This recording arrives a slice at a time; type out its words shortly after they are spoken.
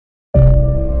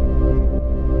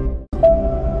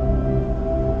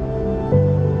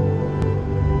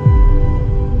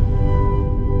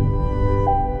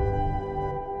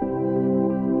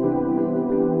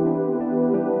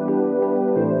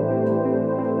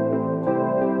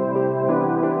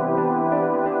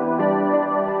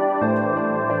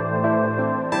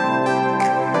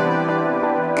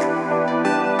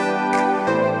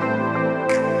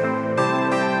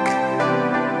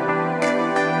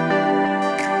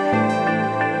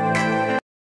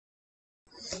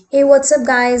Hey, what's up,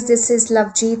 guys? This is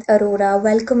Lovejeet Arora.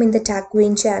 Welcome in the Tech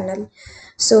Queen channel.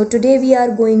 So today we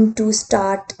are going to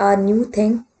start a new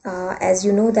thing. As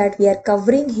you know that we are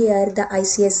covering here the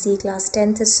ICSE class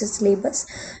 10th syllabus.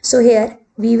 So here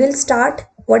we will start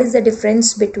what is the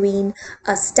difference between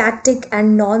a static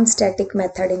and non-static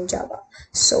method in Java.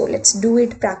 So let's do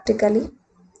it practically.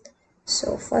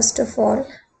 So first of all,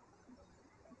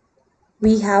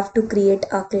 we have to create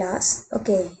a class.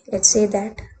 Okay, let's say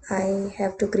that I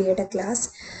have to create a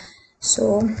class.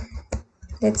 So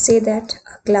let's say that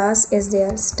a class is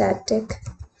their static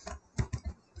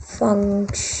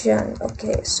function.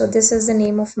 Okay, so this is the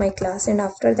name of my class, and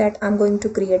after that I'm going to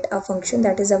create a function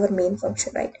that is our main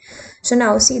function, right? So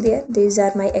now see there, these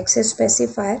are my access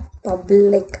specifier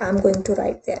public. I'm going to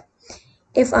write there.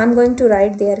 If I'm going to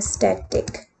write their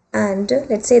static, and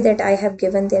let's say that I have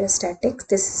given their static,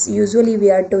 this usually we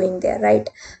are doing there, right?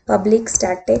 Public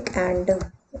static and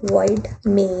void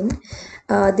main.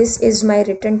 This is my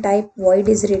return type, void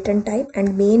is return type,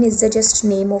 and main is the just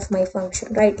name of my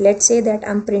function, right? Let's say that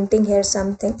I'm printing here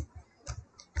something,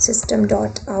 system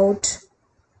dot out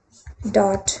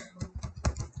dot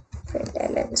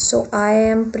println. So I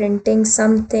am printing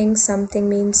something. Something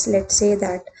means, let's say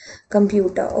that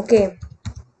computer. Okay,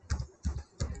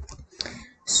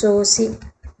 so see,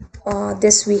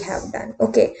 this we have done.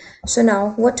 Okay, so now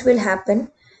what will happen?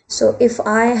 So if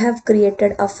I have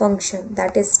created a function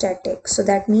that is static, so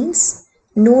that means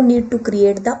no need to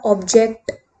create the object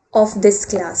of this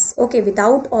class. Okay,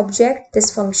 without object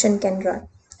this function can run,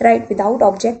 right? Without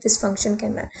object this function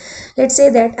can run. Let's say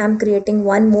that I'm creating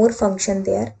one more function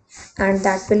there, and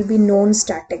that will be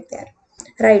non-static there,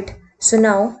 right? So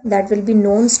now that will be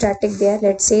non-static there.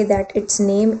 Let's say that its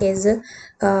name is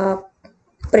uh,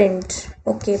 print.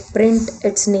 Okay, print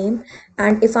its name.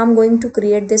 And if I'm going to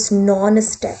create this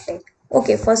non-static,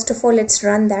 okay, first of all let's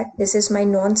run that. This is my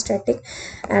non-static,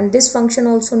 and this function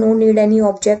also no need any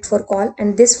object for call,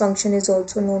 and this function is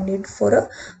also no need for a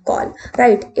call,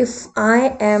 right? If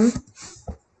I am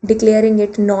declaring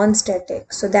it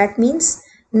non-static, so that means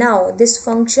now this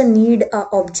function need a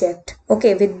object.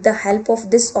 Okay, with the help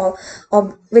of this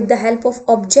with the help of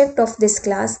object of this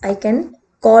class I can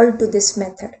call to this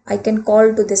method, I can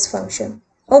call to this function.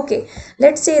 Okay,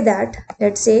 let's say that,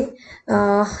 let's say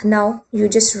now you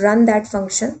just run that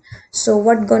function. So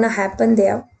what gonna happen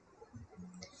there?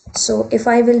 So if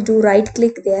I will do right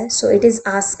click there, so it is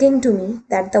asking to me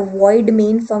that the void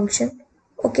main function.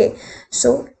 Okay,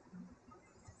 so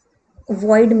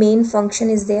void main function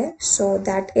is there, so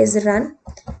that is run.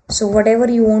 So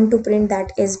whatever you want to print,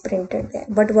 that is printed there.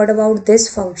 But what about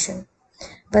this function?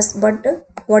 But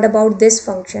what about this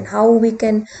function? How we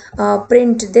can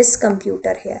print this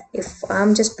computer here? If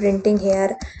I'm just printing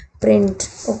here print.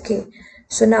 Okay,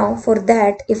 so now for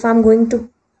that, if I'm going to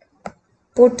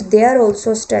put there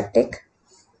also static.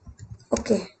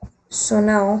 Okay, so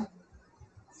now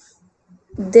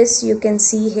this you can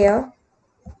see here.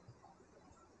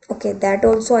 Okay, that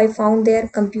also I found their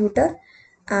computer,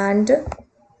 and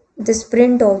this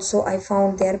print also I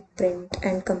found their print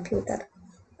and computer.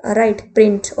 Right,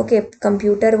 print. Okay,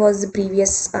 computer was the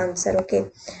previous answer. Okay,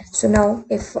 so now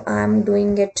if I'm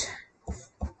doing it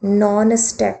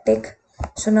non-static,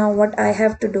 so now what I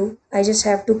have to do, I just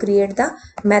have to create the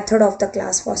method of the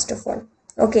class first of all.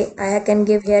 Okay, I can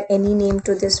give here any name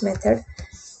to this method,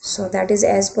 so that is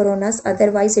as per on us,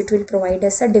 otherwise it will provide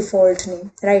us a default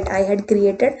name, right? I had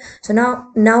created, so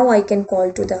now I can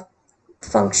call to the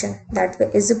function that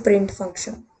is a print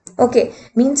function. Okay,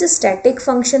 means a static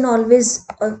function always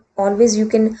you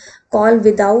can call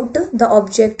without the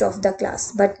object of the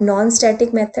class, but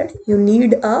non-static method you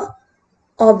need a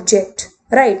object,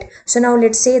 right? So now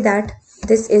let's say that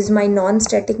this is my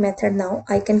non-static method. Now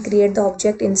I can create the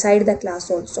object inside the class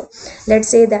also. Let's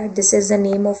say that this is the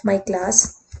name of my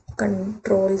class,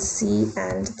 control C,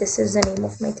 and this is the name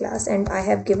of my class, and I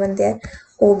have given there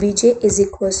obj is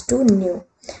equals to new,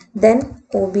 then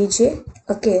obj.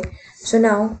 Okay, so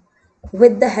now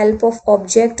with the help of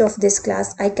object of this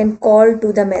class I can call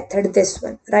to the method this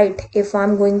one, right? If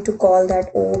I'm going to call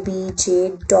that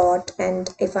obj dot, and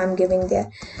if I'm giving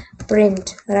there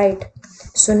print, right?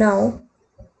 So now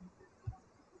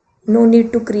no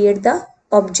need to create the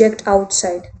object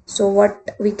outside. So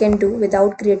what we can do,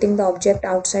 without creating the object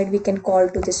outside, we can call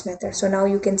to this method. So now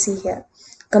you can see here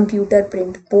computer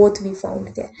print, both we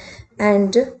found there.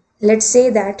 And let's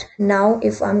say that now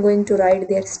if I'm going to write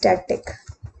their static,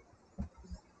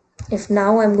 if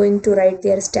now I'm going to write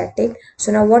their static,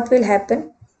 so now what will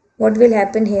happen? What will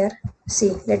happen here?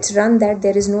 See, let's run that.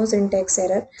 There is no syntax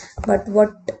error, but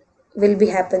what will be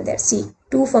happen there? See,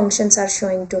 two functions are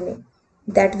showing to me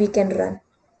that we can run.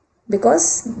 because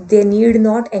they need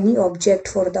not any object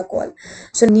for the call.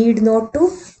 So need not to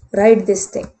write this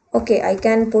thing. Okay, I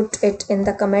can put it in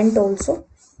the comment also,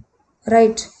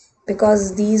 right?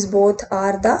 Because these both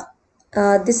are the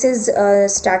this is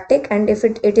static, and if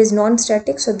it is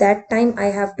non-static, so that time I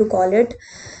have to call it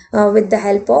with the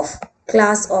help of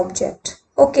class object.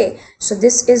 Okay, so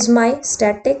this is my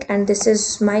static and this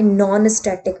is my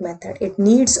non-static method. It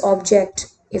needs object.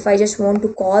 If I just want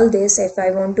to call this, if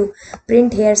I want to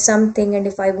print here something, and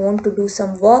if I want to do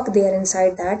some work there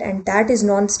inside that, and that is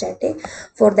non-static,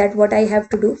 for that what I have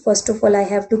to do, first of all I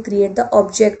have to create the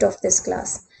object of this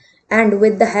class, and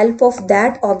with the help of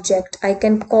that object I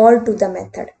can call to the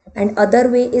method. And other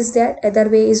way is that, other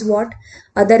way is what,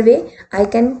 other way I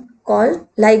can call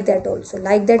like that also.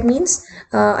 Like that means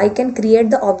I can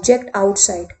create the object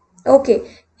outside. Okay,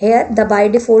 here the by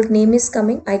default name is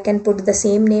coming, I can put the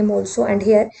same name also, and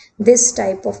here this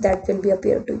type of that will be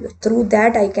appear to you. Through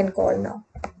that I can call now.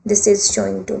 This is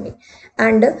showing to me.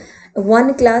 And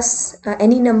one class,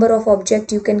 any number of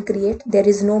object you can create, there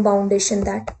is no boundation.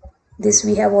 That this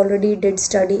we have already did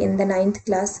study in the 9th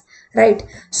class, right?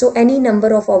 So any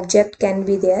number of object can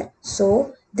be there.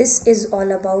 So this is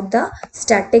all about the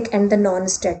static and the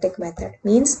non-static method.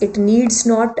 Means it needs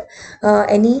not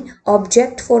any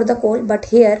object for the call, but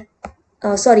here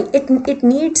sorry, it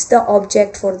needs the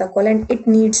object for the call, and it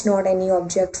needs not any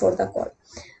object for the call,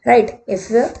 right?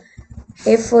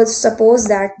 If suppose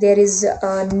that there is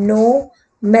no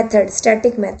method,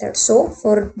 static method, so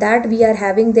for that we are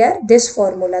having there this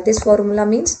formula. This formula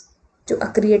means to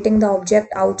creating the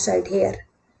object outside here.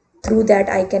 Through that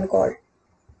I can call,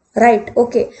 right?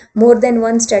 Okay, more than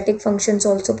one static functions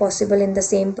also possible in the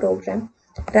same program,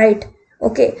 right?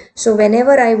 Okay, so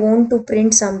whenever I want to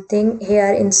print something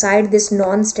here inside this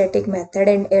non-static method,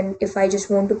 and if I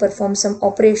just want to perform some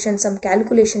operation, some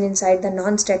calculation inside the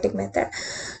non-static method,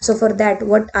 so for that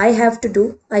what I have to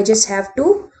do, I just have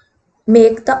to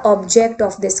make the object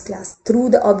of this class. Through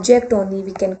the object only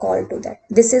we can call to that.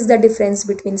 This is the difference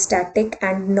between static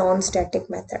and non-static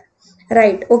method,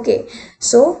 right? Okay,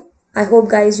 so I hope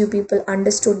guys you people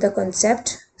understood the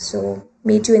concept. So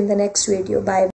meet you in the next video. Bye.